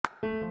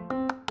All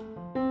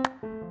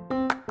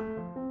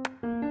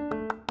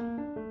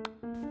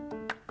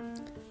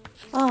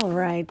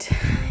right,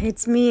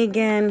 it's me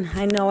again.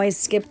 I know I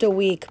skipped a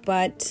week,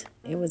 but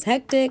it was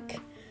hectic,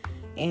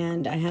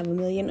 and I have a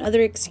million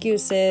other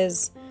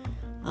excuses.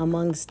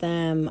 Amongst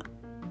them,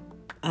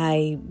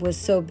 I was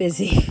so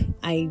busy,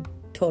 I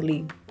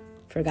totally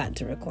forgot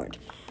to record.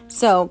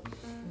 So,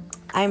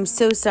 I'm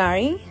so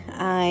sorry.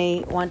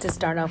 I want to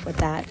start off with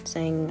that,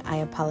 saying I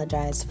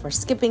apologize for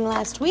skipping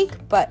last week,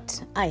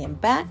 but I am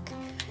back.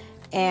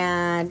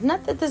 And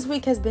not that this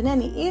week has been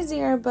any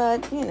easier,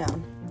 but,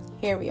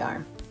 here we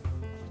are.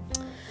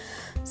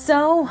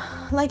 So,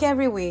 like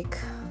every week,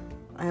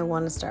 I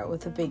want to start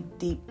with a big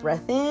deep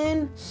breath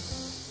in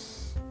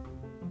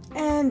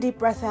and deep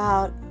breath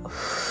out.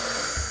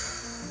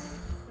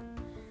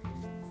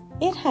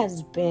 It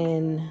has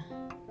been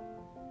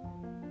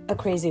a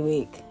crazy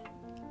week.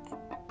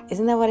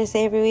 Isn't that what I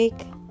say every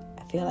week?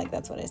 I feel like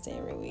that's what I say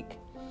every week.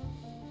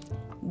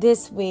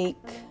 This week,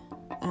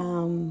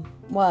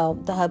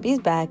 the hubby's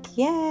back.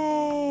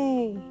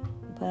 Yay!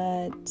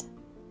 But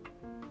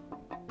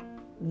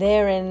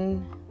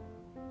therein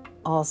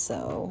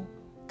also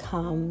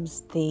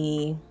comes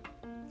the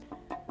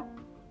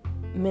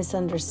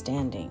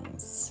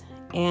misunderstandings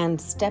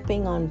and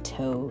stepping on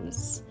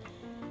toes.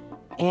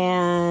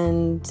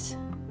 And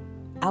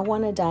I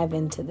want to dive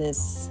into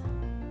this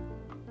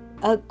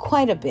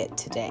quite a bit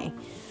today,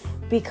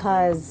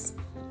 because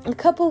a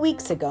couple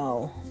weeks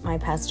ago, my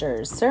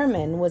pastor's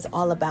sermon was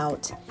all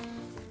about,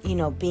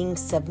 being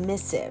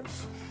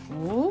submissive.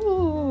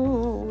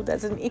 Ooh,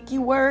 that's an icky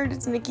word.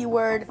 It's an icky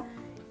word.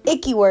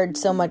 Icky word,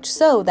 so much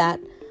so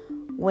that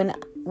when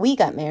we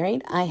got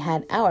married, I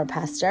had our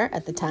pastor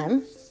at the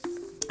time.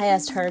 I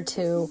asked her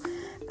to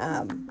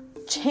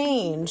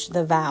change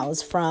the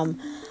vows from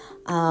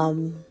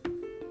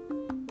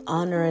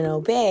honor and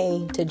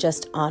obey to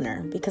just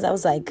honor, because I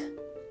was like,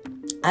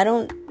 I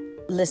don't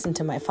listen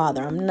to my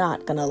father. I'm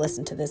not going to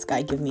listen to this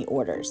guy give me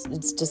orders.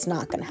 It's just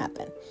not going to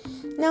happen.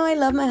 No, I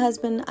love my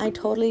husband. I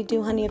totally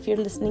do, honey. If you're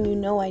listening, you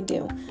know I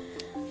do.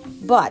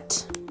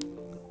 But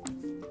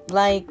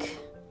like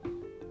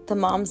the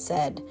mom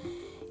said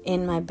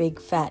in my big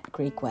fat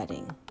Greek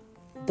wedding,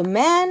 the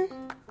man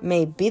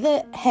may be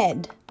the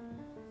head,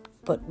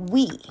 but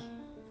we,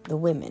 the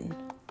women,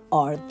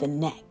 are the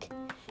neck.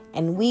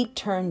 And we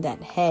turn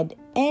that head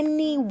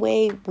any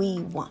way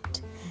we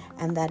want.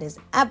 And that is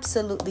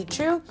absolutely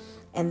true.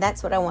 And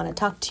that's what I want to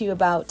talk to you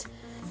about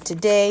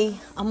today,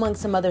 among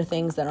some other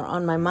things that are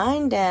on my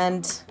mind.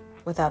 And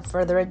without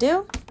further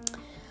ado,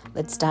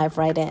 let's dive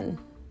right in.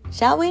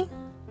 Shall we?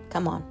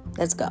 Come on,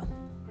 let's go.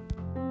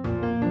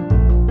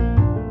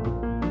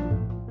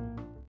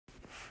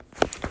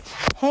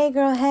 Hey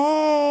girl,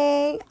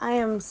 hey. I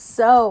am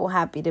so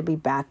happy to be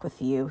back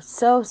with you.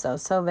 So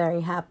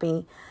very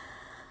happy.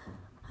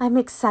 I'm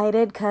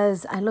excited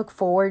because I look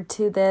forward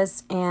to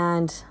this.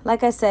 And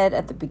like I said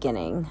at the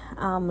beginning,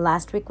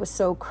 last week was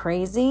so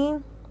crazy.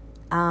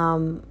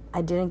 I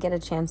didn't get a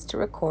chance to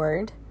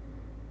record.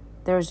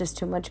 There was just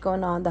too much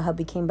going on. The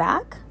hubby came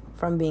back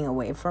from being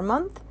away for a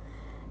month.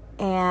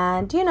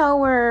 And,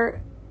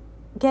 we're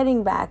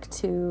getting back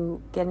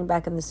in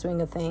the swing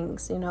of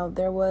things.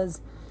 There was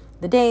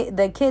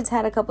the kids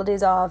had a couple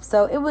days off.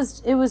 So it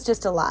was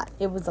just a lot.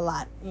 It was a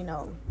lot,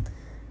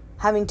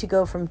 having to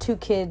go from 2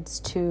 kids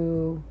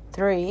to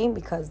 3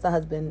 because the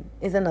husband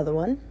is another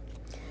one.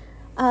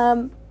 All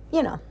of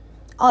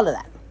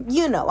that.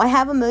 I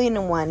have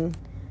 1,000,001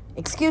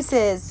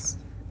 excuses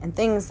and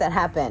things that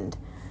happened.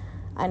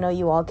 I know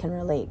you all can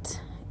relate.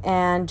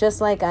 And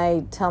just like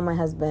I tell my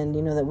husband,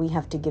 that we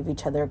have to give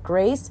each other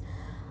grace,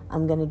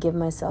 I'm going to give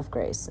myself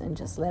grace and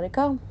just let it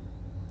go.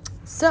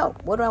 So,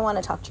 what do I want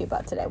to talk to you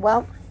about today?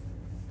 Well,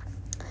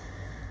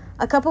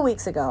 a couple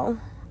weeks ago,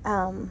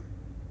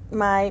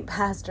 my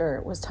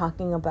pastor was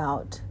talking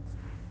about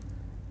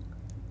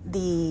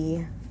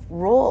the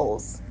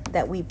roles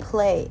that we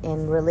play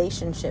in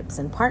relationships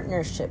and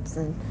partnerships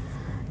and,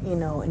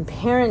 in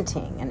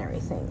parenting and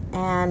everything.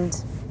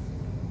 And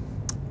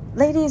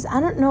ladies, I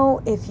don't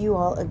know if you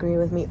all agree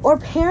with me, or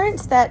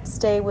parents that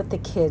stay with the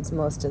kids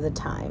most of the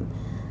time.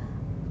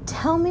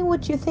 Tell me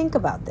what you think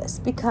about this,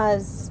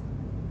 because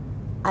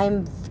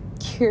I'm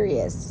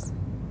curious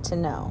to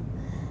know.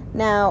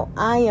 Now,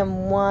 I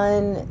am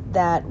one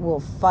that will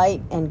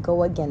fight and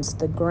go against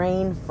the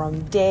grain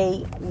from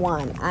day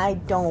one. I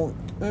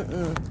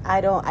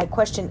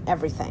question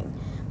everything.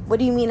 What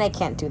do you mean I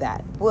can't do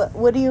that?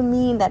 What do you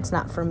mean that's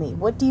not for me?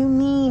 What do you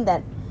mean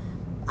that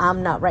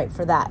I'm not right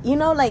for that?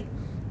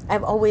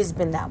 I've always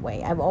been that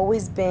way. I've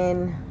always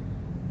been,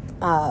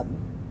 for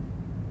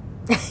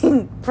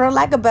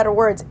lack of better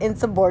words,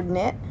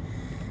 insubordinate,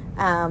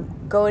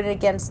 going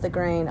against the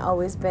grain,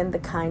 always been the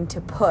kind to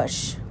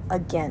push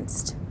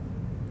against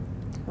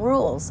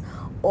rules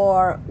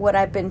or what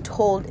I've been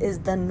told is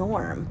the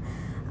norm.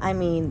 I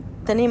mean,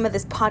 the name of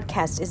this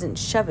podcast isn't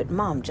Shove It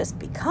Mom just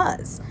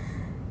because.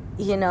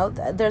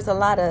 There's a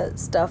lot of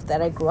stuff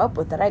that I grew up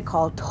with that I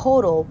call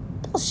total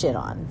bullshit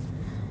on.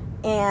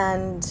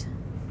 And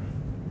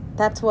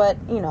that's what,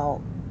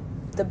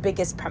 the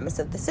biggest premise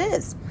of this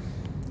is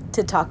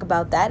to talk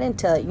about that and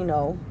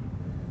to,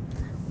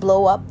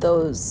 blow up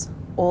those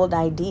old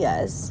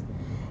ideas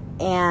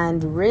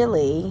and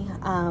really,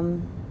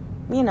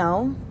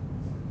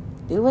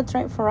 do what's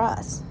right for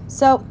us.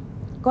 So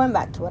going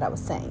back to what I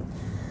was saying,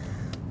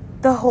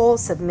 the whole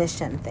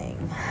submission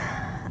thing.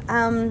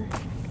 I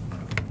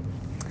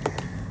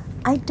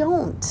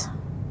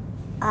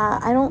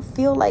don't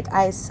feel like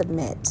I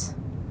submit.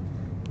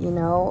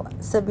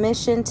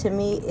 Submission to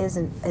me is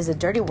a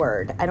dirty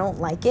word. I don't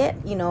like it.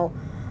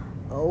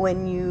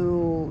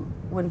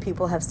 When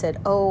people have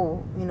said,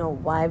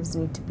 wives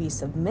need to be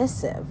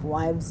submissive,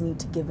 wives need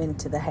to give in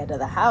to the head of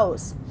the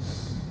house.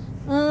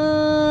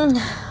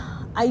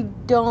 I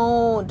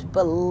don't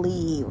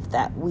believe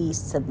that we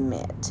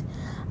submit.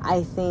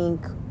 I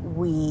think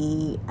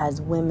we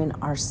as women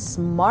are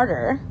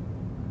smarter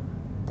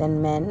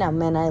than men. Now,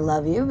 men, I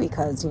love you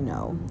because,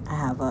 I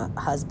have a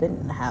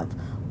husband and I have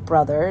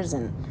brothers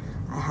and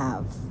I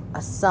have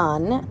a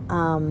son,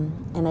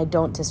 and I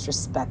don't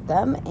disrespect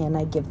them and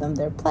I give them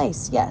their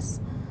place, yes.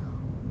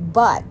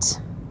 But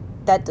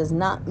that does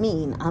not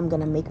mean I'm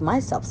going to make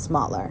myself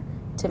smaller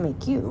to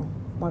make you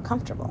more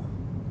comfortable.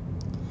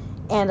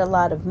 And a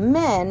lot of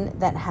men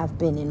that have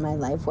been in my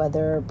life,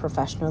 whether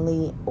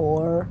professionally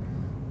or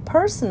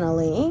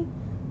personally,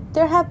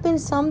 there have been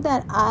some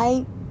that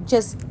I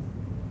just,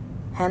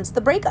 hence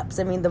the breakups.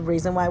 I mean, the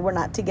reason why we're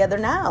not together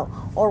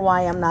now, or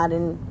why I'm not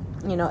in,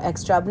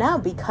 X job now,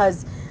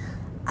 because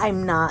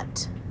I'm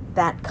not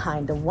that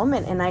kind of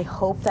woman. And I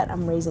hope that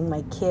I'm raising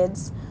my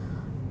kids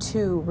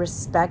to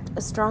respect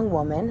a strong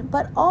woman,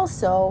 but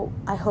also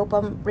I hope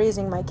I'm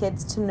raising my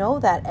kids to know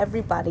that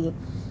everybody,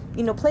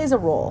 plays a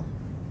role,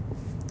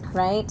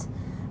 right?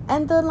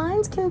 And the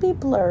lines can be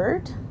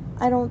blurred.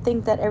 I don't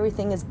think that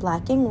everything is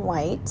black and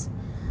white.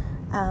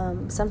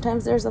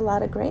 Sometimes there's a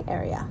lot of gray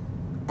area.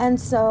 And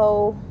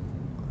so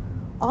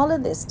all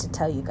of this to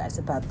tell you guys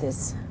about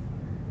this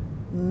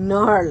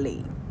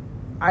gnarly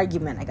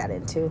argument I got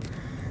into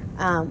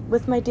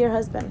with my dear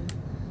husband.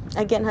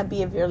 Again,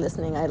 hubby, if you're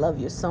listening, I love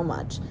you so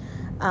much.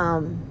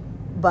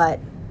 But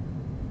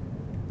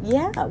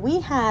yeah, we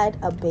had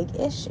a big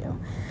issue.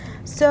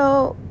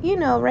 So,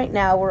 right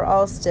now we're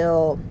all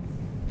still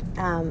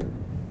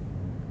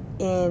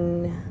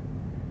in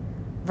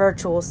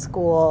virtual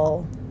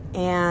school,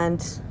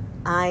 and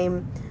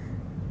I'm,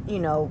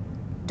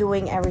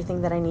 doing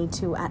everything that I need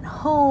to at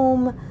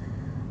home.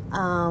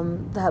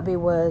 The hubby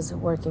was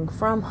working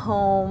from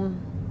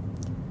home,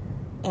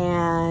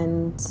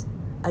 and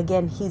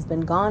again, he's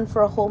been gone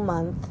for a whole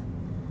month.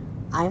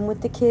 I'm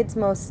with the kids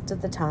most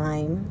of the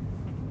time.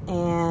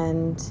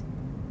 And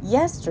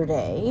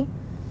yesterday,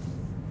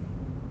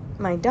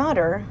 my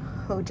daughter,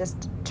 who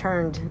just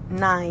turned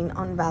 9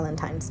 on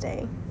Valentine's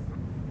Day,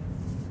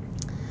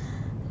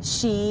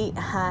 she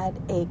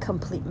had a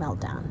complete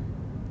meltdown.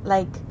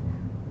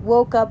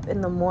 Woke up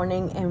in the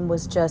morning and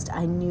was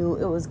I knew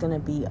it was going to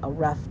be a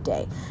rough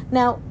day.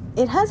 Now,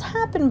 it has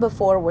happened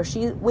before where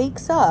she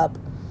wakes up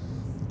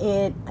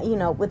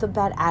with a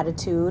bad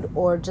attitude,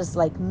 or just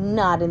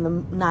not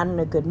in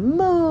a good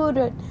mood,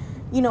 or,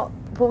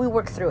 but we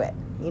work through it.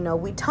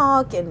 We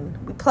talk and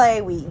we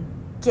play, we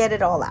get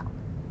it all out.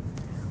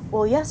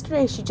 Well,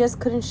 yesterday she just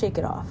couldn't shake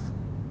it off.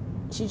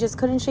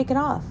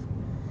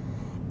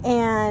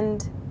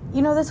 And,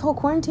 this whole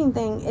quarantine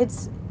thing,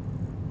 if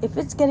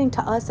it's getting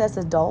to us as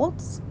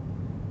adults,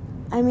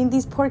 I mean,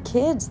 these poor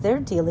kids, they're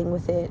dealing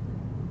with it,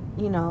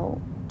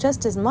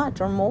 just as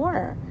much or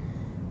more.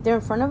 They're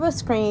in front of a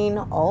screen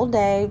all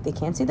day. They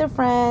can't see their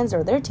friends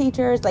or their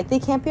teachers. They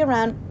can't be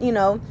around,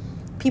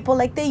 people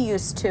like they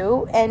used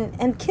to.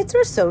 And kids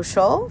are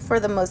social for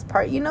the most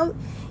part.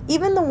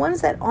 Even the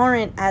ones that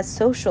aren't as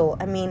social,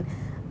 I mean,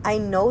 I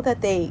know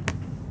that they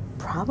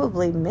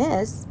probably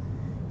miss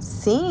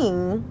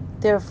seeing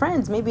their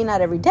friends. Maybe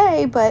not every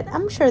day, but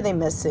I'm sure they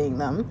miss seeing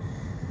them.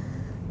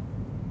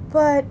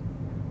 But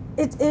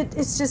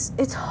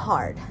it's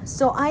hard.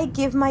 So I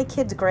give my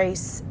kids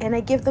grace and I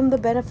give them the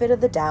benefit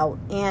of the doubt.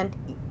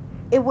 And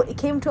it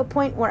came to a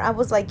point where I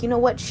was like, you know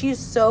what? She's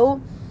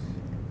so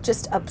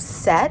just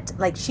upset.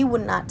 She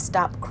would not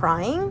stop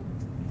crying.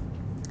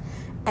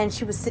 And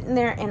she was sitting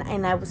there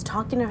and I was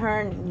talking to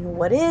her and,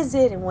 what is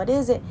it? And what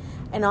is it?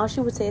 And all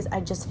she would say is, I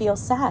just feel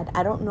sad.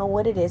 I don't know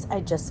what it is. I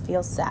just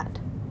feel sad.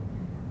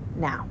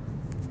 Now,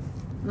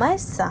 my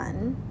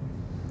son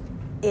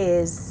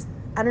is,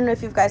 I don't know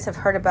if you guys have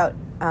heard about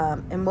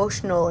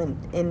emotional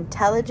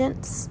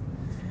intelligence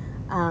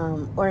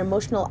or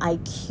emotional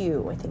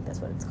IQ. I think that's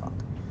what it's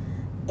called.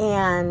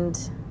 And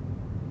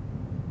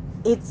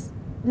it's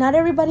not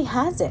everybody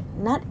has it.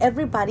 Not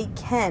everybody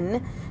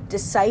can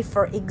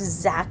decipher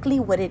exactly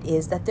what it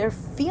is that they're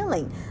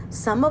feeling.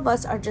 Some of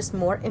us are just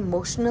more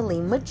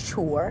emotionally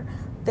mature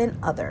than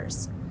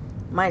others.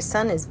 My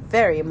son is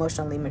very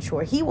emotionally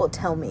mature. He will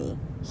tell me,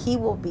 he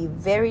will be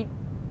very,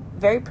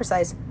 very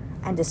precise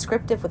and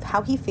descriptive with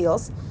how he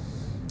feels.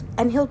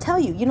 And he'll tell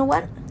you, you know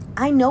what?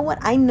 I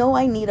know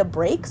I need a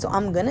break, so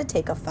I'm going to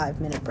take a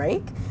 5-minute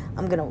break.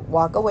 I'm going to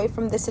walk away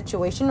from this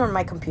situation or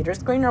my computer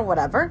screen or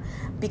whatever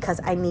because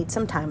I need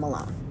some time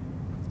alone.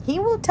 He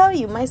will tell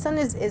you, my son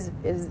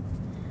is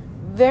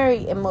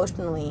very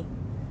emotionally,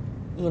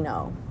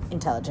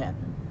 intelligent.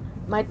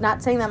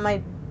 Not saying that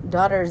my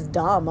daughter is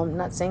dumb. I'm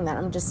not saying that.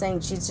 I'm just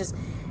saying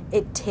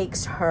it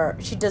takes her.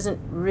 She doesn't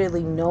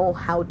really know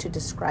how to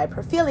describe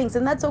her feelings,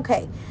 and that's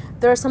okay.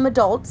 There are some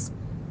adults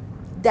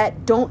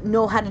that don't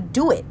know how to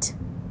do it,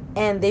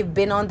 and they've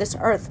been on this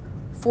earth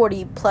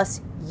 40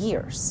 plus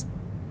years.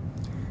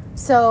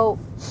 So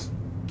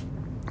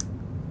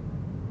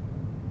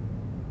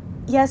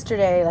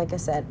yesterday, like I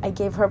said, I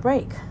gave her a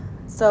break.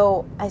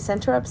 So I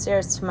sent her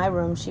upstairs to my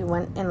room. She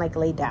went and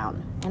laid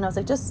down, and I was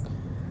like, just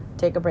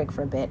take a break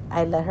for a bit.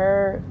 I let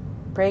her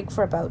break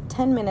for about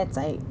 10 minutes.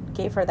 I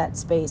gave her that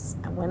space.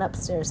 I went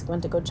upstairs,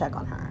 went to go check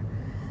on her.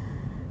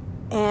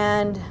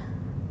 And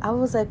I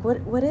was like,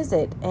 what is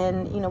it?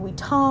 And, we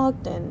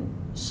talked, and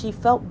she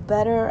felt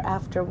better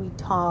after we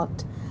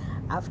talked,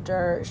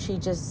 after she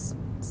just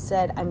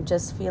said, I'm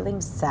just feeling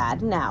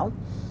sad now.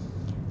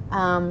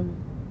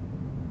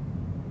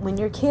 When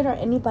your kid or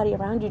anybody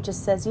around you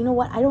just says, you know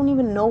what, I don't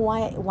even know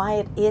why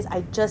it is,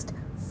 I just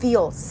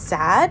feel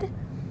sad.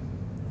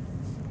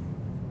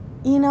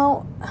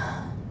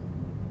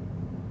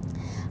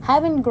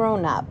 Having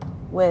grown up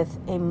with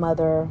a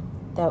mother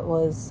that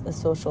was a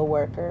social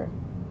worker,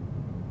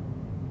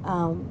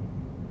 I'm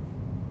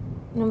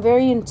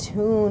very in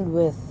tune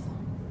with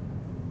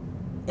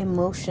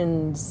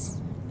emotions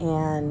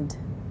and,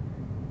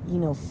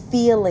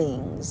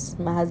 feelings.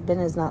 My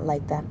husband is not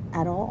like that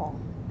at all.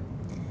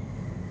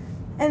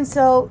 And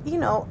so,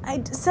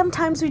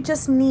 sometimes we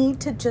just need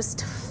to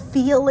just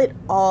feel it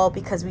all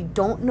because we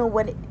don't know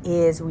what it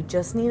is. We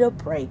just need a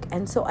break.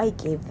 And so I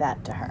gave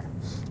that to her.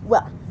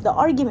 Well, the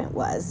argument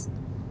was,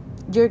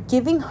 you're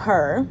giving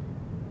her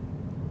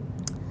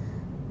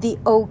the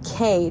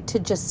okay to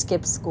just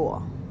skip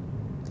school.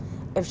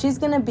 If she's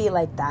going to be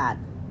like that,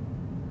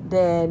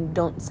 then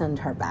don't send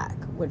her back,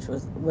 which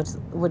was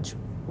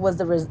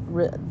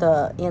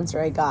the answer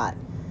I got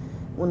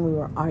when we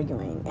were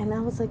arguing. And I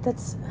was like, that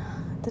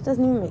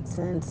doesn't even make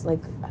sense.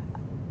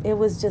 It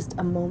was just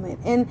a moment.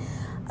 And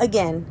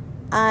again,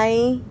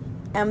 I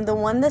am the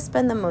one that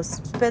spends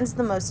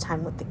the most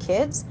time with the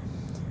kids.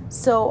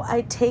 So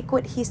I take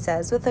what he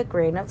says with a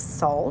grain of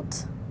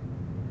salt.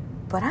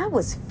 But I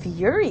was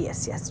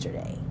furious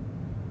yesterday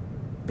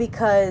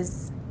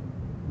because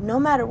no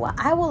matter what,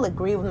 I will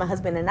agree with my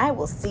husband and I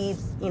will see,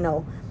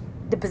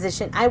 the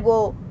position. I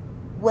will,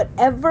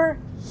 whatever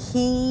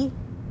he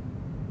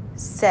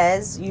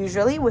says,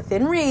 usually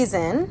within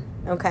reason,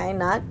 okay,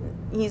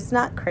 he's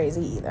not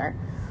crazy either.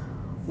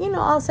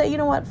 I'll say,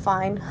 what,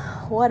 fine,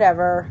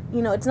 whatever.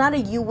 It's not a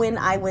you win,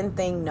 I win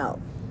thing,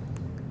 no.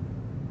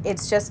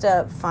 It's just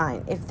a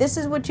fine. If this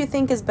is what you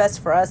think is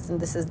best for us, then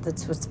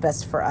that's what's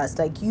best for us.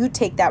 You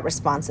take that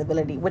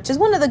responsibility, which is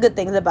one of the good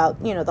things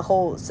about, the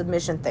whole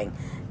submission thing.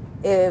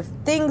 If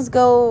things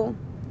go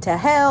to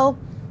hell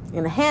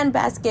in a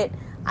handbasket,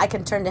 I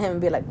can turn to him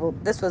and be like, well,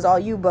 this was all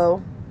you,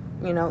 Bo.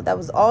 That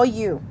was all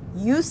you.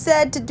 You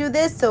said to do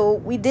this, so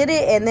we did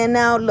it, and then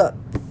now, look,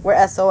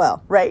 we're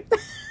SOL, right?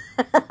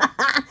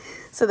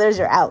 So there's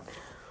your out.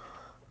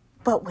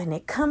 But when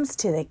it comes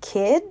to the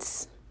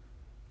kids,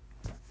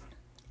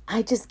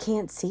 I just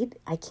can't see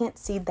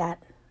that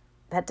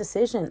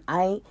decision.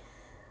 I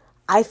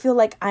feel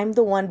like I'm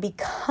the one,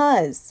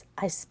 because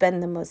I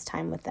spend the most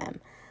time with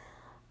them.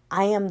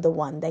 I am the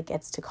one that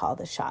gets to call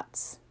the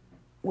shots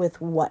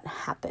with what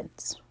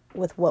happens,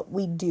 with what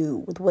we do,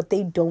 with what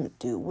they don't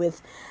do,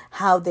 with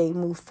how they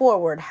move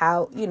forward,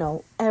 how,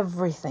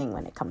 everything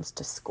when it comes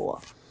to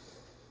school.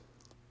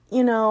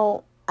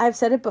 I've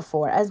said it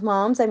before, as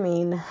moms,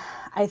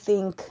 I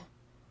think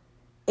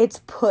it's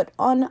put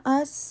on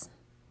us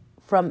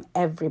from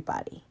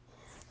everybody,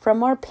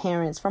 from our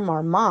parents, from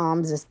our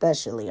moms,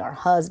 especially our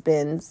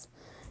husbands,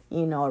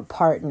 our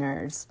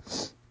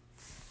partners,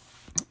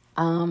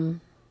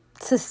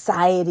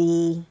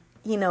 society,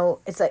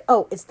 it's like,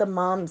 oh, it's the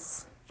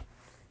mom's,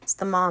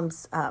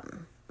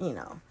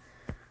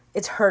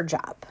 it's her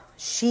job.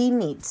 She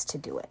needs to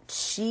do it.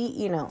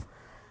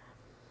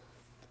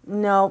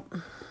 No,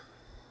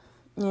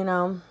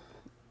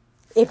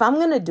 if I'm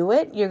going to do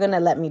it, you're going to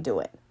let me do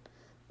it.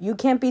 You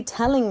can't be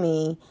telling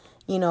me,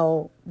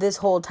 this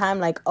whole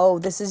time, oh,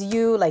 this is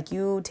you,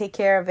 you take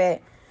care of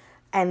it.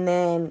 And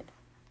then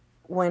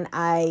when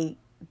I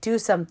do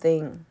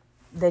something,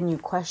 then you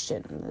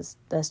question.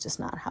 That's just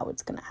not how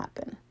it's going to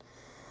happen.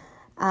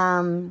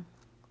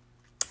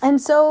 And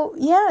so,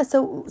 yeah,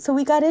 so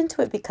we got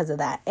into it because of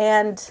that.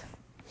 And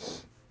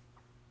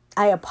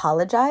I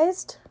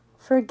apologized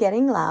for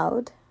getting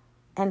loud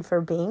and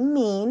for being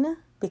mean,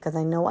 because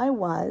I know I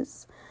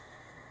was.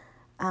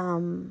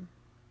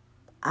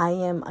 I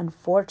am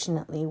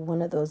unfortunately one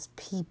of those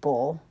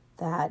people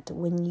that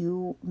when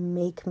you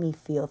make me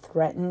feel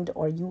threatened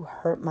or you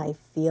hurt my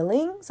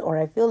feelings, or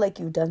I feel like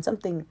you've done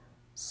something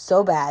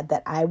so bad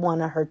that I want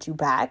to hurt you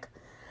back,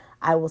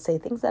 I will say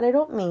things that I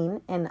don't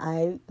mean, and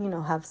I,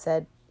 have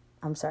said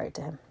I'm sorry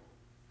to him.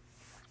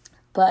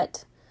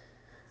 But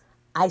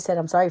I said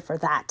I'm sorry for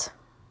that.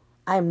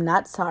 I'm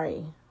not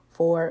sorry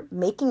for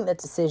making the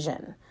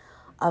decision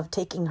of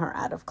taking her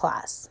out of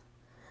class.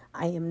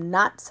 I am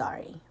not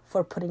sorry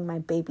for putting my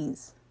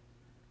baby's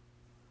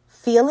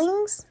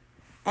feelings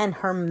and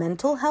her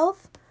mental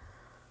health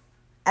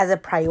as a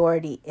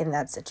priority in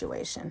that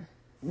situation.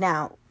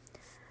 Now,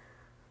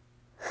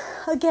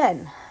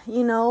 again,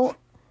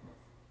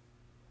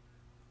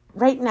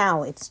 right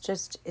now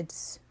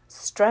it's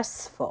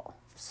stressful,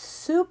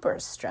 super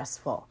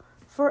stressful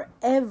for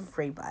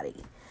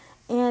everybody.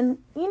 And,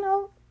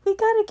 we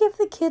got to give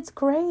the kids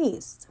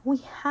grace. We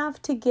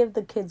have to give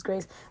the kids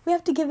grace. We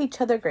have to give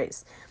each other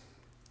grace.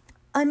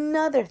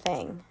 Another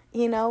thing,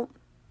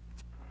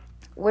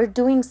 we're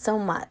doing so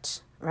much,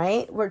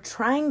 right? We're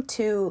trying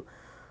to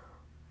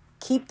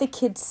keep the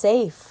kids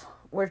safe.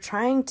 We're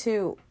trying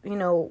to,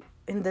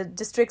 in the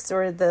districts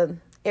or the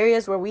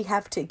areas where we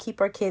have to keep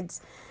our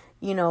kids,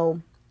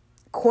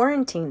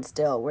 quarantined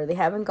still, where they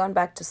haven't gone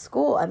back to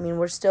school. I mean,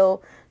 we're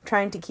still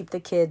trying to keep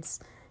the kids,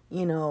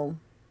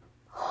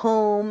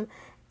 home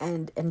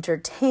and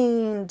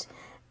entertained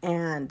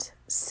and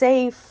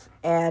safe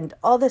and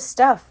all this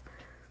stuff.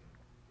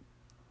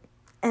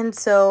 And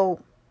so,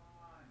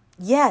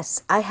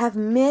 yes, I have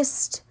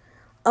missed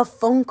a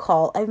phone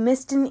call. I've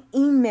missed an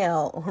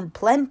email, or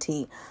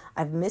plenty.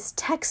 I've missed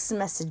text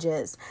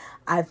messages.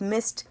 I've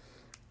missed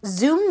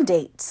Zoom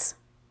dates,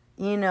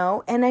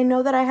 and I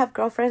know that I have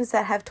girlfriends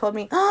that have told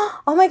me,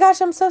 oh my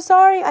gosh, I'm so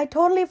sorry. I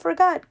totally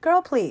forgot.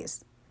 Girl,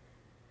 please.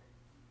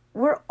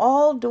 We're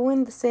all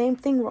doing the same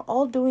thing. We're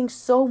all doing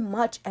so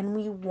much, and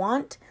we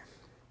want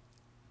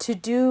to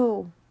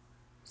do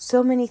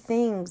so many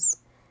things,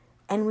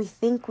 and we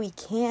think we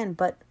can,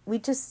 but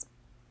it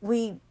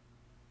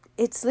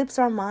slips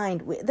our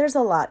mind. There's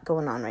a lot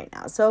going on right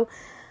now. So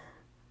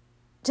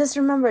just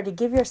remember to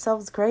give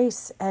yourselves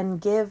grace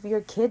and give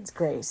your kids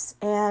grace.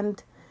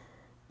 And,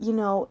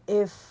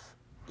 if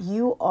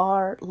you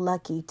are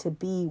lucky to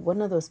be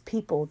one of those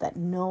people that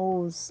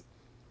knows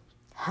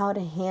how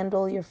to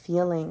handle your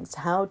feelings,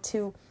 how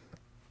to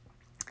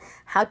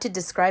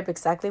describe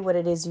exactly what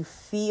it is you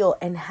feel,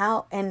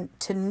 and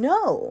to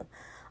know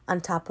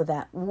on top of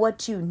that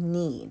what you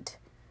need,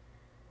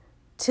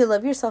 to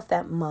love yourself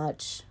that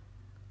much,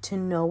 to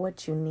know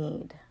what you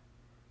need,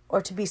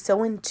 or to be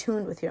so in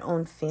tune with your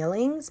own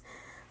feelings.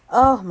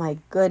 Oh my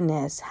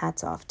goodness,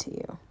 hats off to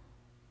you.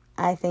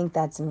 I think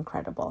that's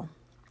incredible.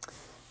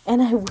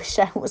 And I wish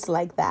I was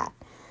like that,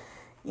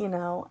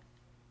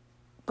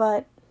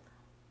 But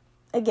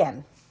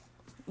again,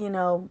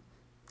 I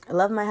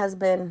love my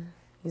husband.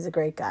 He's a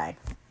great guy.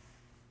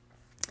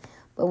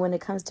 But when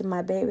it comes to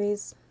my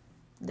babies,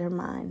 they're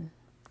mine,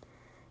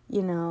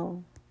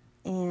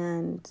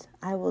 and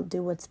I will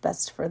do what's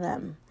best for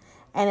them.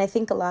 And I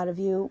think a lot of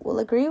you will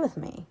agree with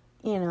me.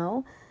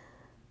 You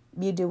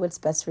do what's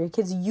best for your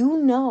kids.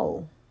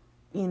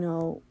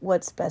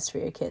 What's best for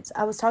your kids.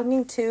 I was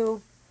talking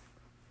to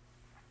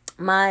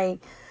my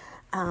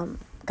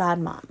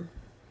godmom.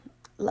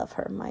 Love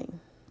her. My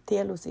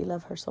Tia Lucy,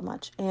 love her so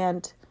much.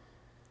 And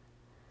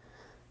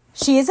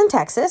she is in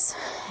Texas.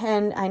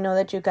 And I know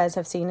that you guys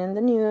have seen in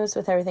the news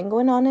with everything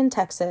going on in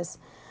Texas,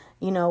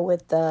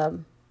 with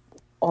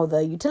all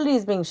the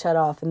utilities being shut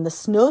off and the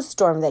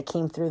snowstorm that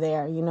came through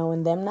there,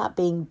 and them not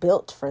being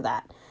built for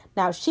that.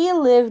 Now, she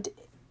lived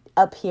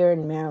up here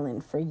in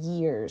Maryland for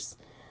years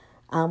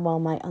while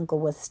my uncle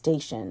was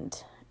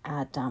stationed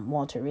at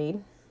Walter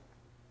Reed.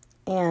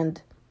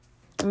 And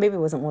maybe it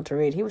wasn't Walter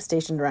Reed. He was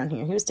stationed around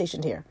here. He was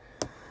stationed here.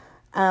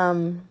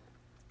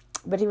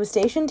 But he was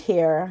stationed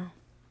here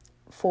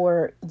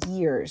for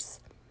years.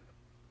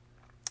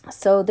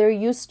 So they're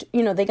used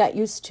to, they got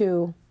used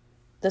to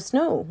the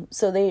snow.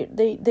 So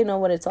they know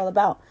what it's all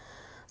about.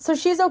 So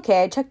she's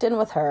okay. I checked in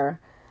with her.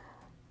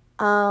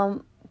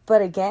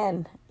 But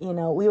again,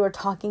 we were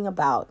talking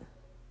about,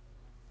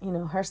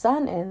 her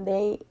son, and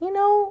they,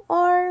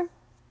 are,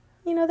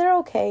 they're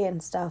okay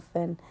and stuff.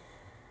 And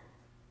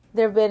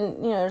there've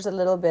been, there's a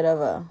little bit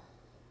of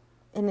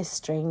an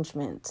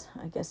estrangement,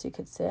 I guess you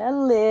could say, a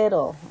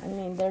little. I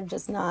mean, they're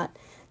not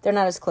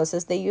as close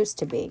as they used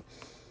to be.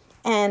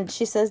 And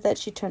she says that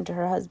she turned to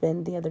her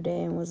husband the other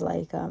day and was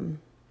like,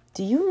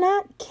 do you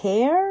not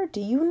care?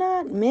 Do you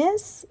not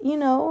miss,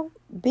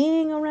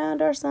 being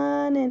around our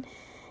son and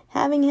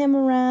having him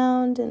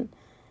around?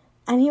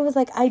 And he was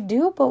like, I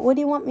do, but what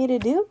do you want me to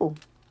do?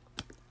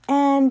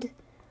 And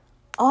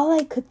all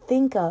I could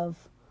think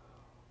of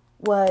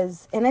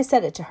was, and I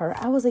said it to her,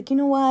 I was like, you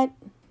know what?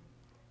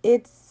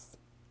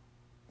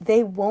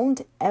 They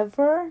won't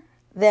ever,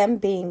 them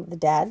being the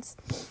dads,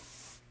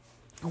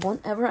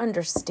 won't ever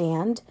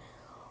understand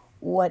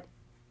what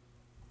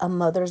a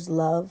mother's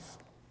love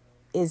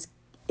is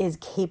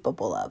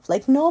capable of.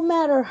 Like, no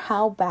matter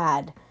how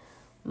bad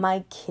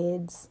my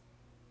kids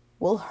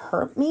will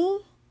hurt me,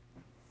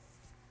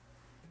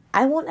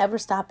 I won't ever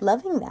stop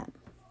loving them.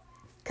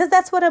 Because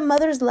that's what a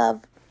mother's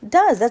love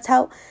does. That's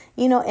how,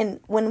 and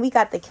when we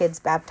got the kids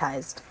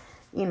baptized,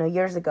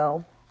 years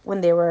ago,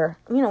 when they were,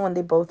 when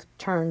they both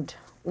turned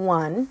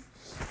 1.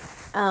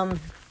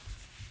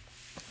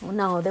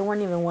 No, they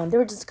weren't even 1. They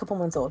were just a couple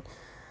months old.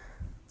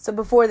 So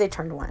before they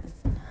turned 1,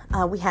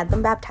 we had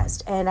them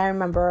baptized. And I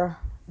remember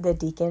the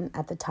deacon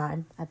at the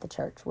time at the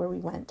church where we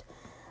went.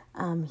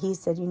 He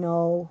said,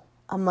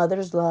 a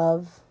mother's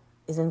love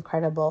is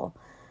incredible,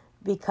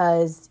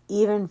 because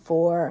even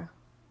for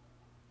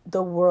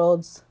the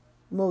world's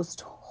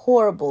most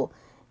horrible,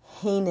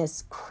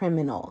 heinous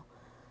criminal,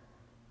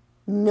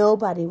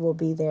 nobody will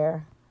be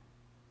there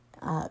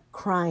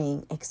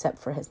crying except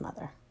for his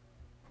mother.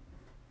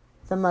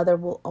 The mother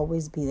will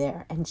always be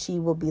there, and she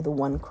will be the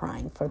one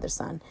crying for the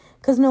son.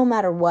 Because no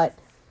matter what,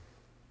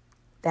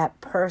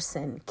 that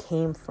person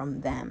came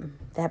from them.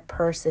 That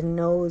person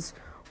knows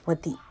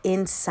what the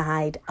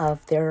inside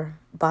of their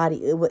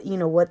body,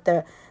 what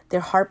their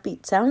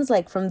heartbeat sounds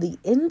like from the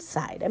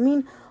inside. I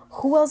mean,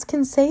 who else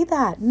can say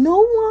that?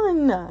 No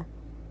one.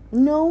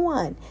 No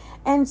one.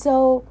 And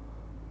so,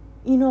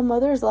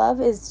 mother's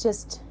love is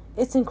just,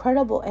 it's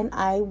incredible. And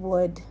I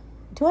would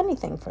do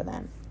anything for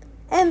them.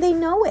 And they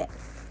know it.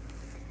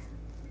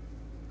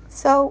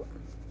 So,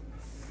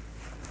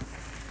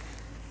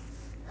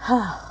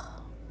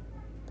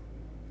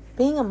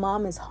 being a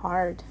mom is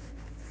hard.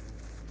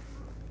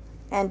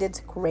 And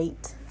it's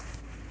great.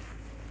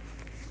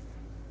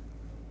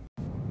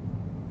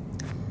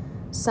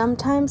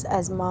 Sometimes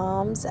as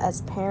moms,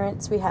 as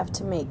parents, we have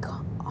to make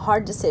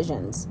hard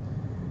decisions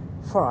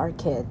for our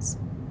kids.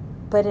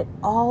 But it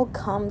all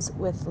comes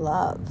with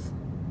love.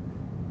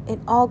 It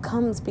all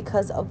comes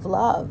because of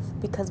love,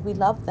 because we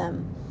love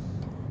them.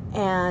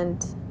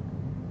 And,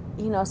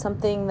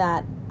 something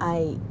that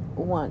I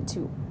want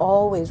to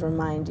always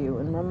remind you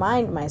and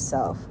remind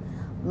myself,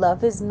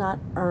 love is not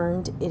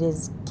earned, it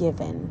is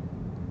given.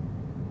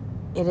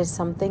 It is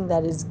something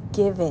that is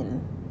given.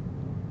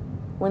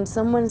 When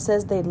someone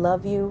says they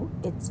love you,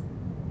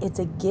 it's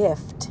a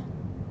gift.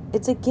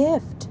 It's a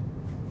gift.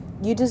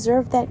 You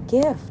deserve that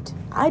gift.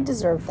 I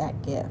deserve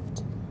that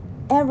gift.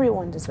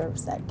 Everyone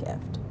deserves that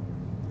gift.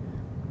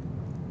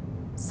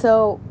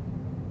 So,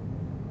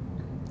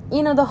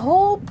 the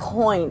whole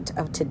point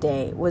of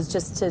today was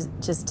just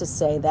to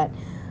say that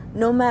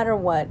no matter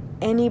what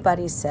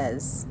anybody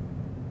says,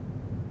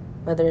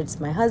 whether it's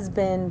my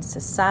husband,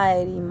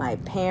 society, my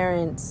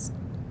parents,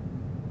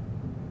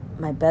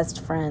 my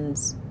best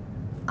friends,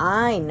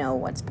 I know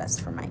what's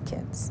best for my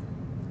kids.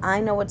 I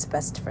know what's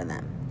best for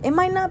them. It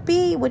might not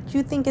be what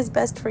you think is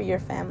best for your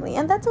family,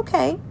 and that's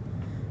okay,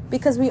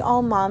 because we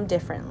all mom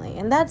differently.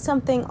 And that's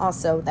something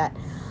also that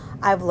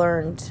I've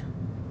learned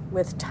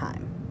with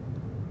time.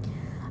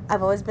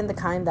 I've always been the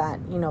kind that,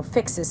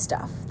 fixes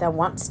stuff, that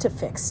wants to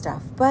fix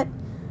stuff. But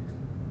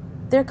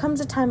there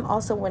comes a time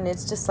also when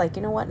it's just like,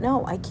 you know what?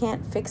 No, I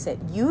can't fix it.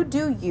 You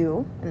do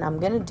you, and I'm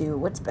going to do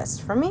what's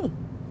best for me.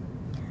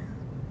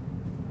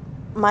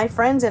 My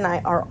friends and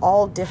I are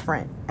all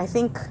different. I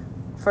think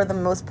for the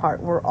most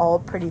part, we're all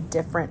pretty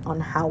different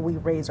on how we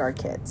raise our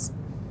kids.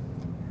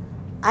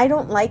 I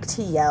don't like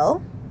to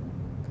yell.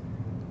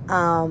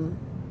 And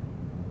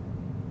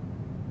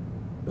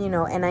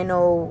I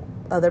know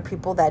other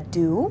people that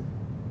do.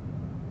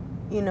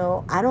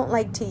 I don't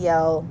like to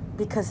yell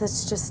because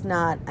it's just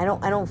not, I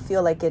don't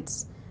feel like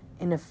it's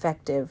an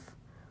effective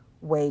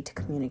way to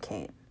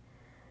communicate.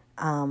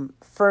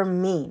 For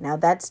me, now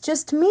that's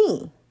just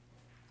me.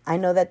 I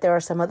know that there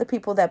are some other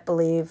people that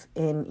believe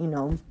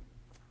in,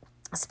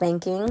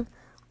 spanking.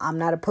 I'm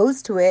not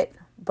opposed to it,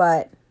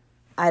 but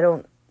I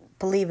don't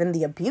believe in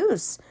the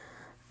abuse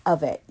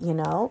of it,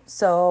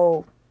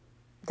 So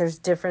there's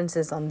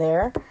differences on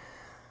there.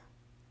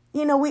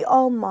 We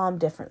all mom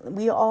differently.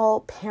 We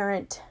all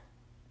parent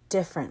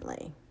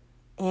differently.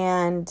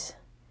 But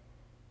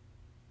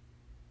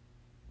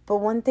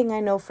one thing I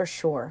know for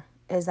sure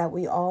is that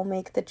we all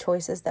make the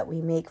choices that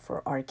we make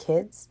for our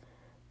kids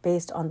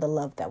based on the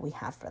love that we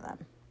have for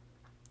them.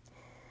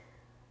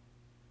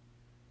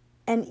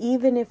 And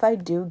even if I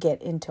do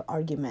get into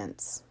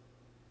arguments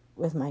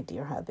with my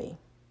dear hubby,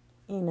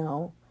 I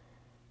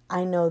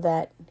know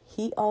that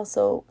he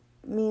also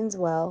means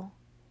well,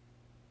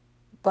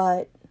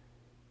 but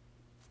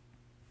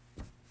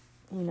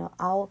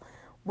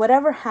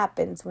whatever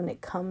happens when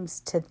it comes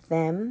to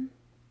them,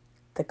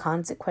 the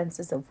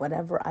consequences of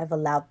whatever I've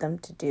allowed them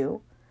to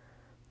do,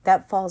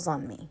 that falls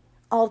on me.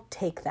 I'll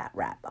take that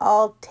rap.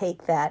 I'll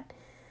take that.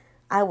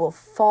 I will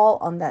fall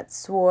on that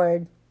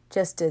sword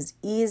just as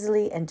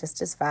easily and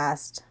just as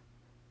fast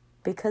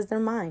because they're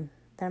mine.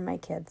 They're my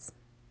kids.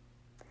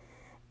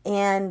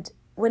 And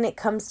when it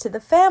comes to the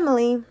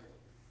family,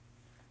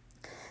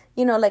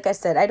 like I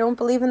said, I don't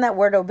believe in that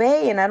word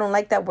obey, and I don't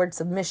like that word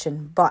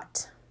submission,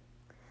 but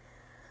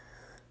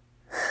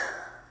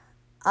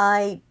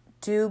I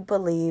do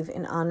believe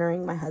in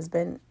honoring my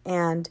husband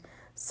and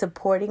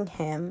supporting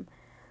him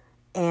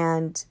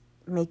and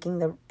making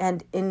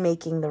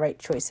the right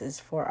choices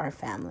for our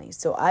family.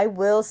 So I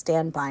will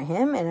stand by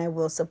him, and I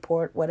will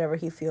support whatever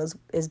he feels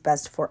is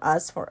best for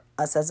us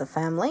as a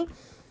family.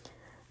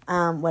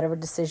 Whatever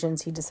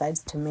decisions he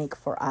decides to make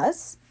for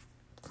us,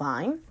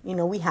 fine.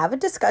 We have a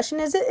discussion.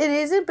 It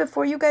isn't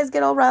before you guys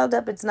get all riled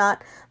up. It's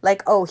not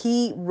like, oh,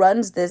 he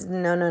runs this.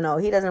 No.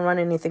 He doesn't run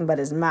anything but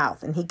his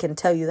mouth. And he can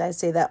tell you that. I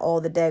say that all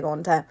the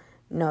daggone time.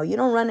 No, you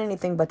don't run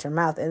anything but your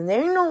mouth. And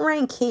there ain't no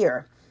rank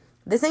here.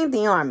 This ain't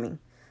the army.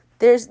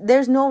 There's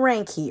no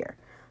rank here.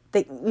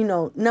 The,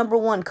 number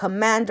one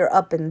commander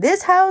up in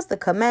this house, the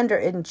commander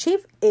in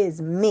chief is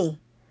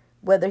me.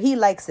 Whether he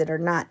likes it or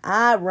not,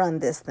 I run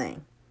this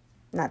thing.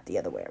 Not the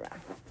other way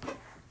around.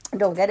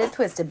 Don't get it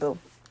twisted, boo.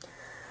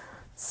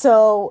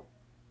 So,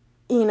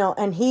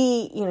 and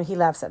he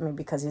laughs at me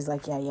because he's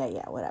like,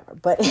 yeah, whatever.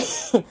 But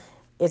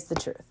it's the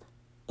truth,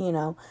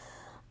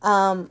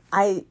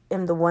 I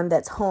am the one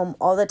that's home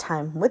all the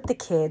time with the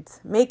kids,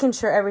 making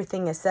sure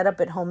everything is set up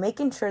at home,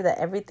 making sure that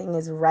everything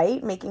is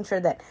right, making sure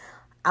that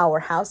our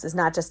house is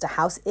not just a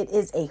house, it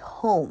is a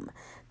home.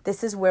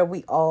 This is where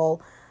we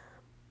all,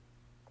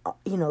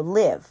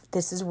 live.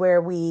 This is where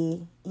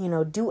we,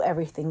 do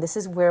everything. This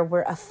is where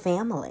we're a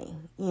family,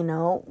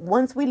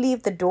 Once we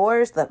leave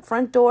the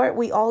front door,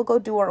 we all go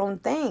do our own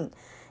thing.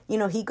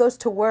 He goes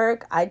to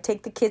work. I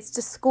take the kids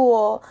to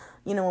school,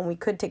 when we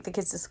could take the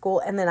kids to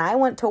school. And then I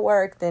went to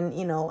work, then,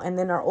 and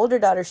then our older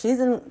daughter, she's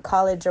in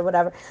college or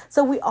whatever.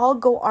 So we all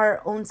go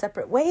our own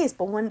separate ways.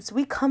 But once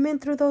we come in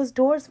through those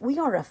doors, we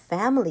are a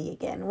family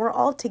again. We're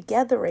all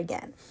together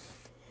again.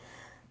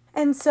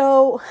 And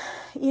so,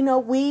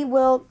 we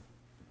will,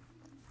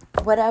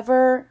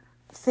 whatever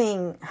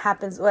thing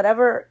happens,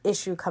 whatever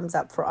issue comes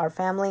up for our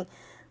family,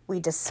 we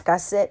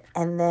discuss it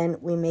and then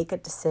we make a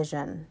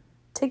decision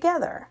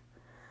together.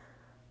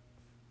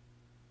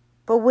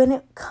 But when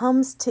it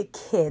comes to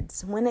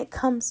kids, when it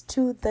comes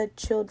to the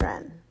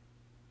children,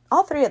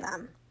 all three of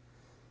them,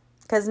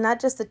 because not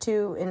just the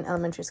two in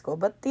elementary school,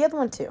 but the other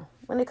one too.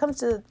 When it comes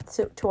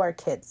to our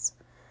kids,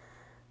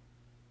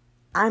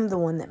 I'm the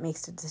one that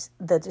makes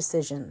the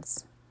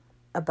decisions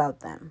about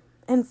them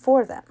and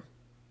for them,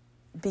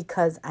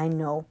 because I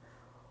know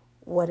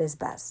what is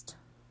best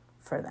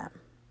for them.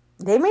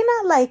 They may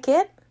not like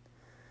it,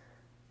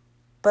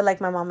 but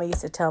like my mama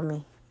used to tell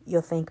me,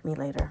 you'll thank me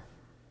later.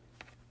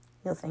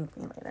 You'll thank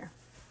me later.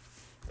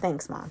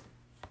 Thanks, Mom.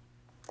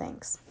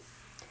 Thanks.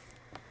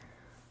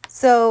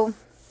 So,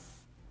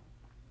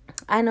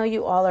 I know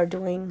you all are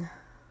doing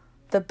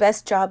the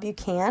best job you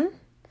can.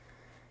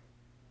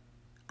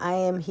 I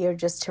am here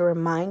just to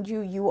remind you,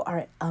 you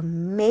are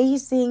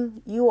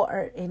amazing. You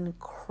are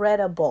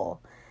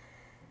incredible.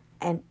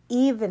 And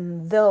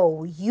even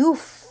though you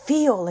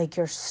feel like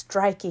you're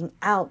striking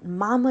out,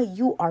 Mama,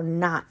 you are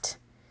not.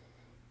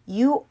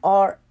 You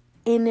are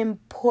the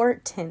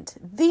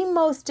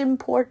most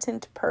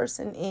important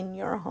person in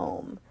your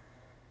home,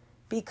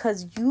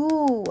 because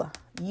you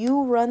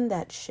run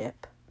that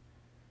ship.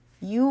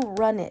 You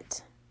run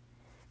it.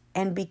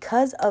 And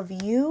because of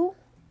you,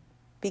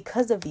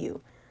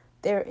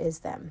 there is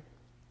them.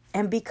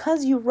 And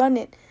because you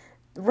run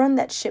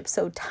that ship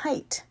so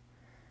tight,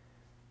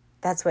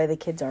 that's why the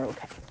kids are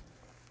okay.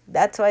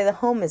 That's why the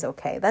home is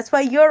okay. That's why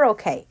you're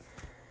okay.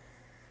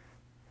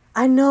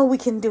 I know we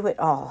can do it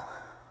all.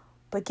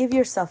 But give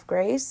yourself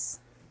grace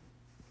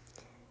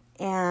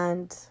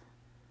and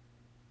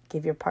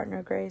give your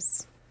partner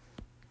grace.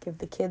 Give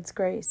the kids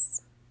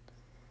grace.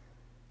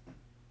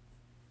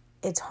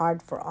 It's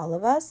hard for all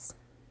of us.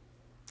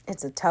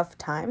 It's a tough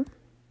time.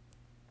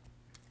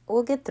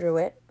 We'll get through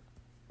it.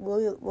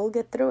 We'll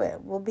get through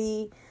it. We'll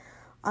be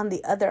on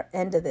the other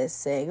end of this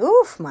saying,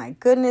 oof, my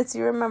goodness,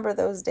 you remember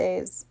those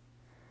days.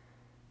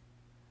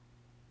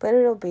 But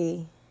it'll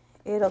be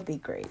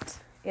great.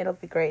 It'll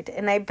be great.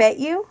 And I bet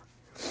you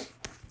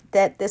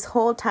that this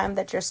whole time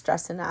that you're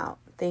stressing out,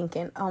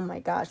 thinking, oh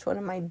my gosh, what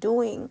am I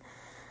doing?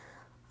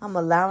 I'm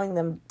allowing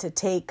them to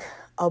take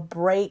a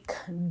break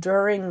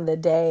during the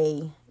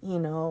day,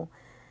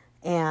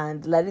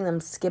 and letting them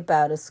skip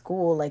out of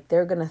school. Like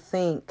they're going to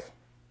think,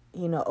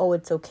 oh,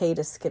 it's okay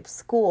to skip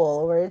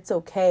school, or it's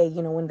okay,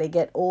 when they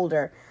get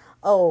older.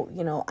 Oh,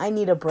 I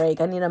need a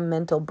break. I need a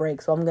mental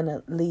break. So I'm going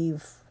to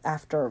leave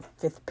after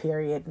fifth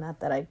period.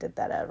 Not that I did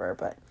that ever,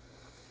 but,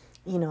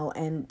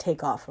 and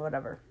take off or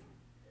whatever.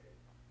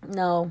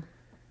 No,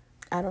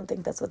 I don't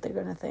think that's what they're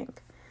going to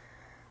think.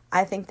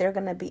 I think they're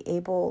going to be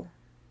able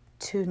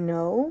to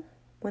know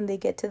when they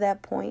get to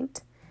that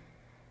point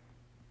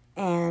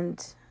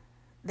and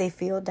they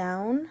feel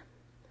down,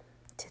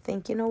 to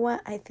think, you know what,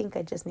 I think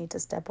I just need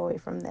to step away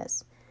from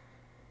this.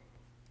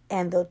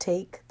 And they'll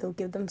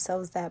give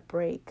themselves that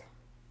break.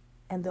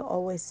 And they'll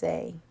always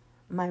say,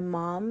 my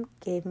mom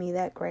gave me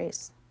that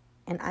grace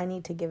and I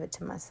need to give it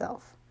to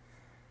myself.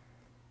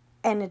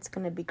 And it's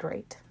going to be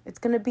great. It's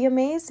going to be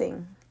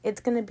amazing. It's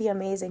going to be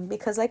amazing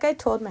because like I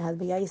told my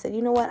husband, I said,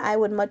 you know what? I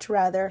would much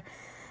rather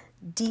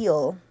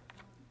deal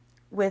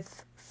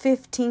with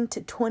 15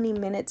 to 20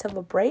 minutes of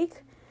a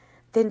break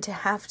than to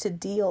have to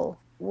deal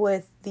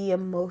with the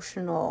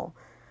emotional,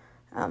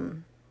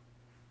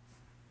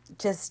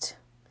 just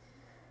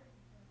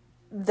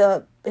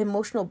the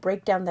emotional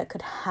breakdown that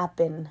could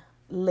happen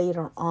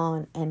later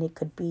on. And it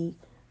could be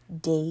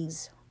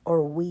days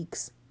or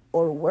weeks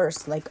or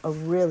worse, like a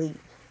really,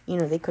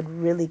 they could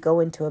really go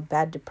into a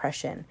bad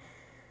depression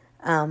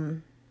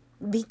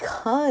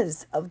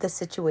because of the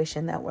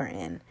situation that we're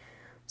in.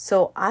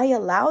 So I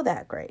allow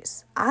that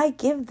grace. I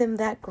give them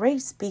that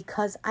grace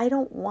because I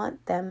don't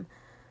want them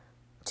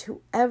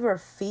to ever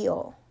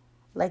feel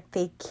like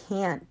they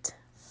can't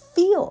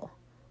feel,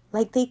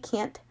 like they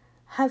can't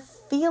have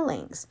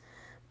feelings.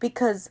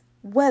 Because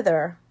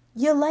whether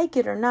you like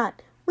it or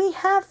not, we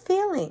have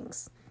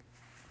feelings.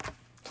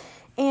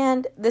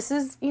 And this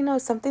is,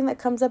 something that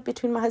comes up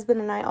between my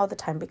husband and I all the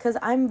time because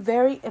I'm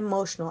very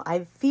emotional.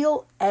 I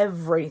feel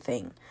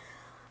everything.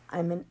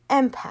 I'm an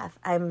empath.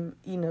 I'm,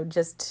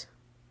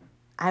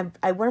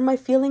 I wear my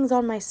feelings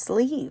on my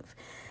sleeve.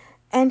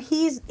 And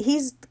he's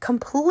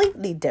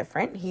completely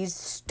different. He's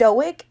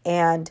stoic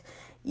and,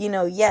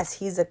 yes,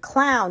 he's a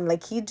clown.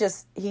 Like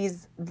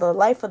he's the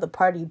life of the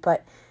party,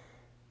 but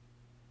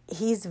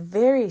he's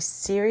very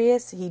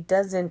serious. He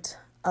doesn't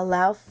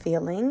allow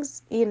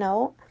feelings,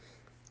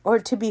 or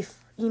to be,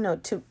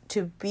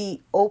 to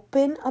be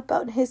open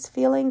about his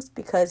feelings,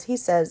 because he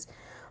says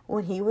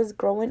when he was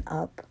growing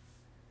up,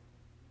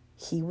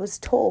 he was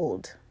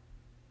told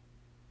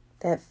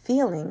that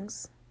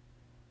feelings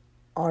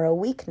are a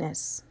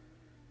weakness.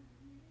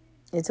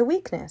 It's a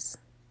weakness.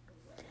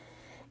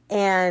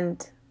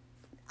 And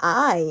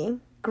I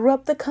grew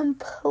up the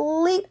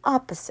complete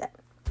opposite.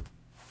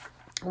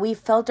 We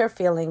felt our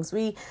feelings.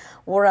 We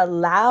were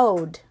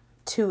allowed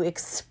to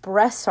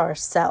express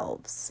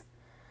ourselves.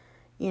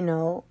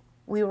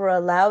 We were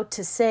allowed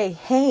to say,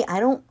 hey, I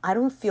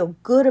don't feel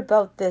good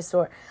about this,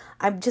 or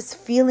I'm just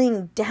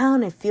feeling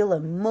down. I feel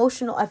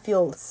emotional. I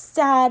feel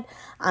sad.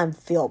 I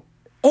feel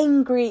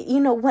angry,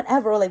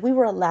 whatever. Like we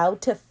were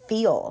allowed to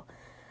feel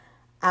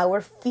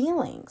our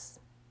feelings.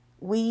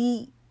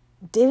 We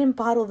didn't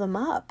bottle them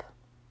up.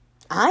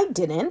 I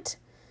didn't,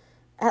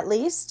 at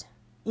least.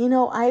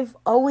 I've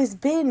always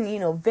been,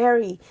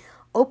 very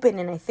open.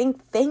 And I think,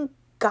 thank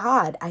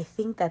God, I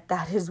think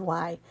that is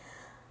why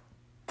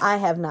I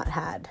have not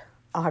had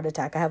a heart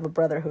attack. I have a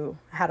brother who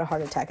had a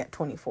heart attack at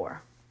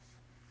 24.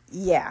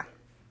 Yeah.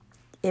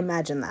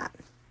 Imagine that.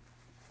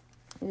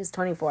 He was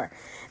 24.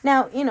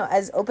 Now,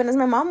 as open as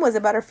my mom was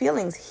about her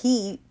feelings,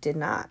 he did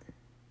not.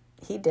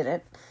 He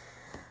didn't.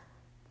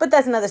 But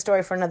that's another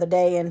story for another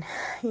day. And,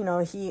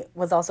 he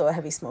was also a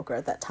heavy smoker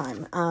at that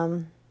time.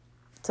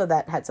 So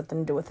that had something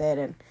to do with it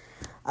and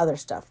other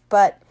stuff.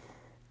 But,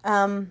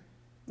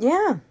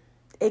 yeah,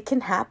 it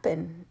can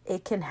happen.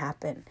 It can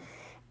happen.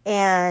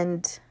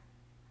 And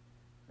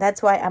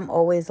that's why I'm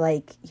always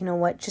like, you know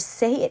what, just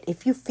say it.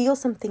 If you feel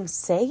something,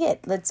 say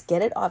it. Let's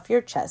get it off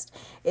your chest.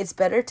 It's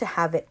better to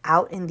have it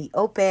out in the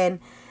open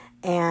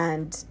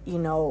and,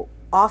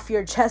 off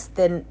your chest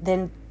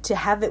than to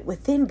have it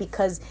within,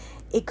 because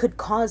it could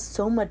cause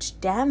so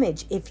much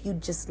damage if you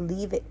just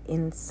leave it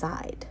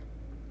inside.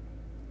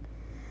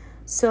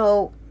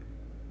 So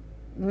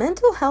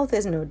mental health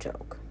is no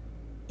joke.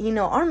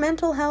 Our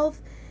mental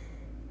health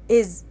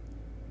is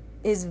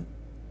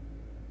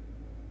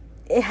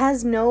it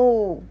has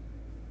there's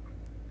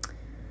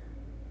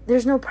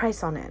no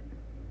price on it.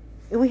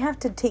 We have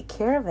to take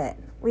care of it.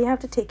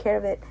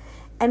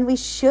 And we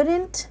should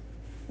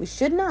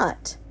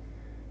not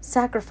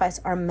sacrifice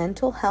our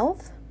mental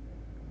health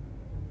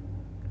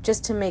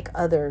just to make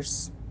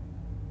others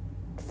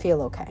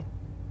feel okay.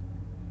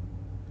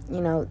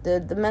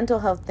 The mental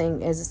health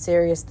thing is a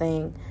serious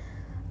thing.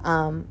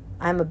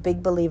 I'm a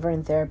big believer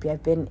in therapy.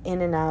 I've been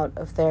in and out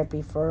of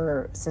therapy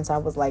since I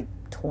was like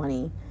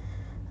 20.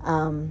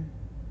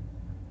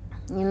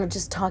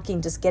 Just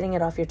talking, just getting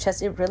it off your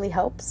chest, it really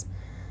helps.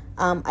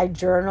 I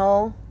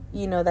journal,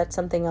 that's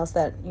something else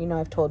that,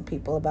 I've told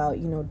people about,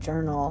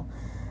 journal,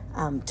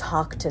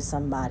 talk to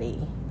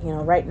somebody.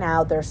 Right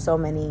now there's so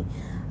many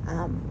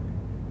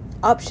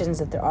options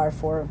that there are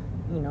for,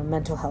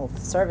 mental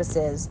health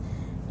services,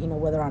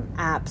 whether on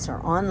apps or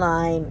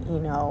online,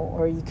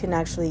 or you can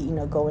actually,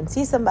 go and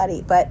see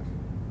somebody. But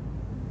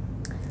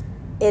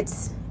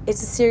it's a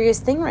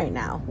serious thing right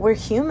now. We're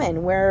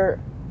human.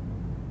 We're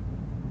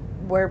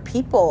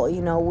people,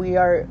 we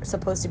are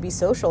supposed to be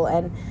social.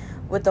 And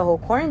with the whole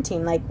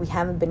quarantine, like, we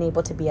haven't been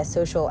able to be as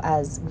social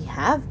as we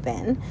have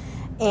been.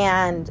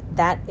 And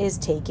that is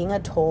taking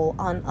a toll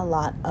on a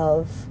lot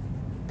of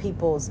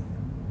people's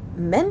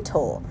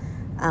mental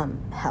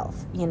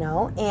health,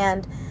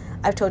 And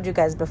I've told you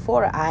guys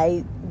before,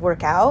 I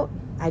work out,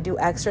 I do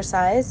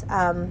exercise,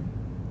 4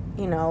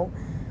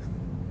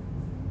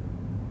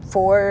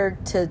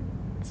 to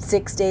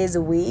 6 days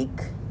a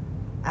week.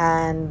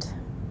 And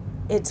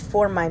it's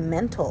for my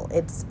mental.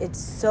 It's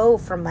so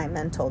for my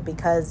mental,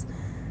 because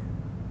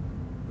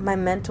my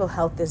mental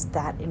health is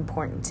that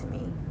important to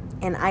me.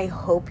 And I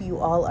hope you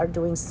all are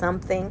doing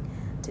something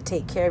to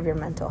take care of your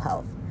mental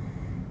health.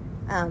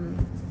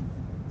 And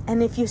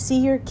if you see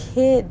your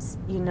kids,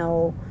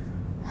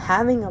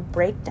 having a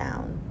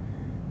breakdown,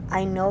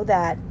 I know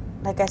that,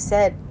 like I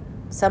said,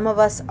 some of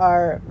us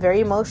are very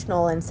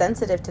emotional and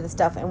sensitive to the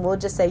stuff, and we'll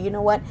just say, you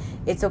know what,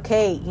 it's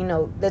okay,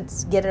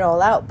 let's get it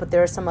all out. But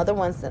there are some other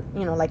ones that,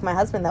 like my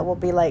husband, that will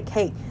be like,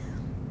 hey,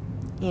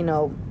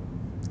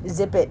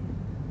 zip it,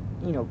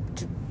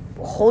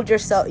 hold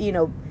yourself,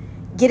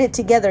 get it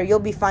together. You'll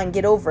be fine.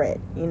 Get over it.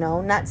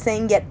 Not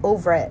saying get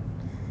over it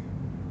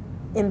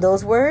in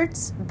those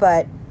words,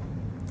 but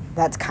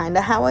that's kind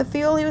of how I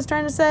feel he was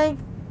trying to say.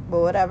 But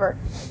whatever.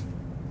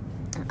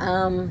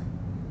 And,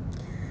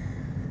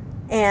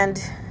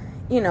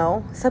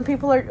 some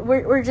people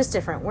we're just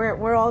different.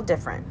 We're all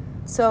different.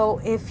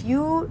 So if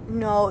you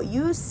know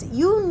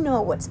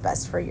what's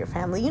best for your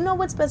family, you know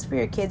what's best for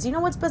your kids, you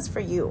know what's best for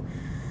you.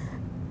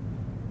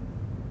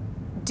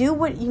 Do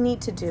what you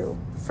need to do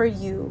for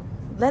you.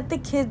 Let the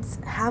kids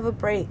have a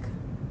break,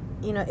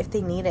 if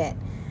they need it.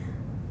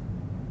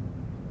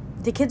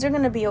 The kids are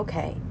going to be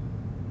okay.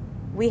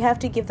 We have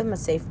to give them a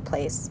safe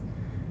place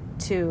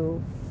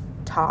to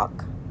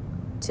talk,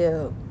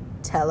 to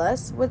tell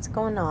us what's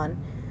going on,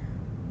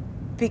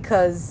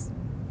 because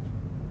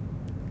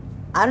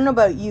I don't know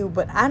about you,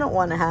 but I don't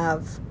want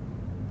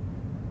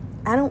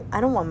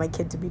my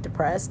kid to be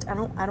depressed. I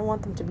don't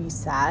want them to be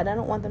sad. I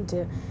don't want them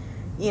to,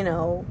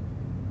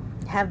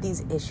 have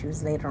these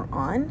issues later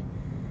on.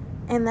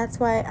 And that's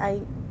why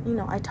I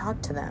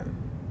talk to them.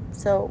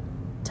 So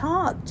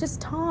just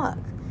talk.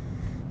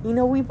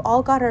 We've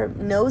all got our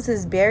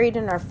noses buried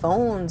in our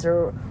phones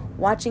or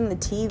watching the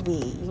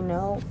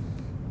TV,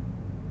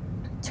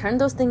 Turn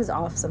those things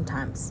off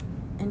sometimes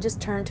and just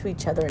turn to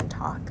each other and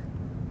talk.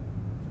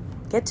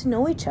 Get to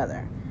know each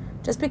other.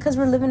 Just because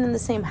we're living in the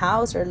same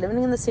house or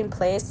living in the same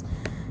place,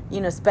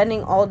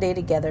 spending all day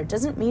together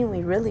doesn't mean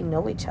we really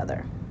know each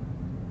other.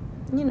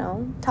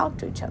 Talk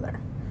to each other.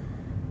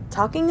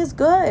 Talking is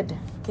good.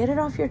 Get it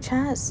off your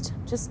chest.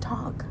 Just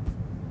talk.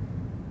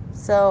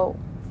 So,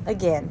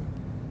 again,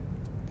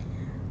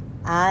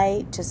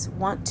 I just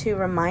want to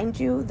remind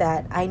you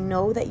that I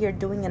know that you're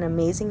doing an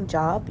amazing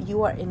job.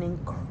 You are an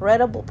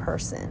incredible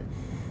person.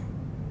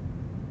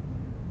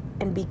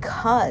 And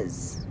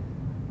because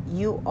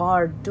you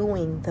are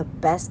doing the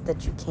best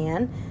that you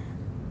can,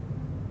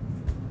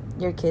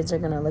 your kids are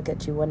going to look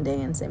at you one day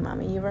and say,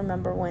 Mommy, you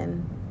remember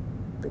when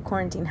the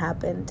quarantine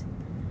happened?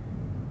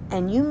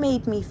 And you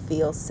made me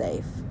feel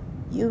safe.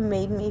 You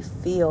made me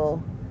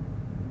feel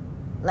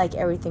like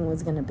everything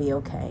was going to be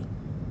okay.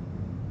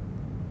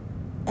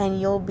 And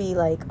you'll be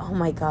like, oh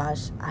my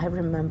gosh, I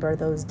remember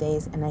those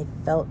days and I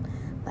felt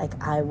like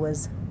I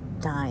was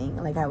dying,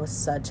 like I was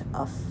such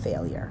a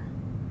failure.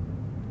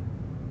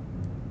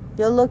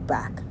 You'll look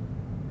back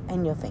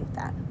and you'll think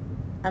that.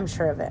 I'm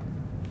sure of it.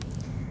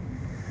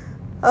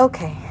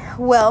 Okay,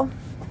 well,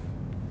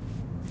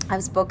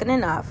 I've spoken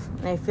enough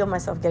and I feel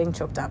myself getting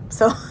choked up.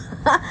 So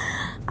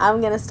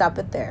I'm going to stop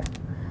it there.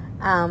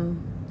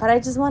 But I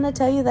just want to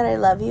tell you that I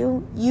love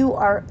you. You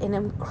are an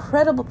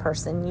incredible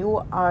person.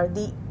 You are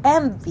the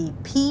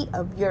MVP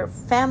of your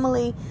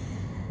family.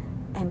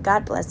 And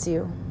God bless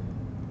you.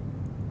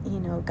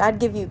 God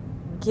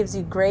gives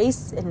you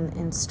grace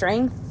and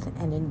strength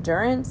and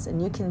endurance.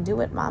 And you can do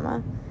it,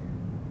 Mama.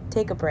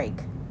 Take a break.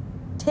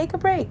 Take a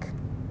break.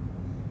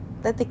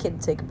 Let the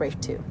kids take a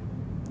break too.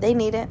 They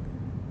need it.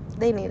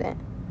 They need it.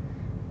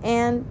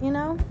 And,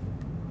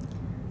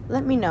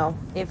 let me know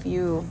if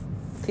you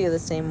feel the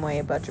same way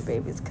about your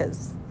babies,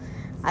 because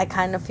I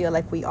kind of feel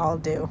like we all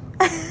do.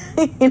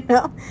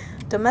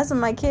 Don't mess with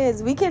my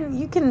kids. You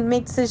can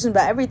make decisions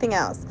about everything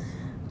else.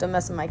 Don't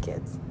mess with my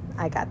kids.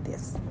 I got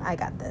this.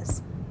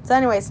 So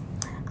anyways,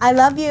 I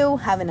love you.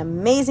 Have an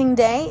amazing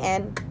day,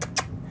 and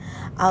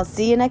I'll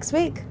see you next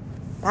week.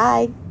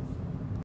 Bye.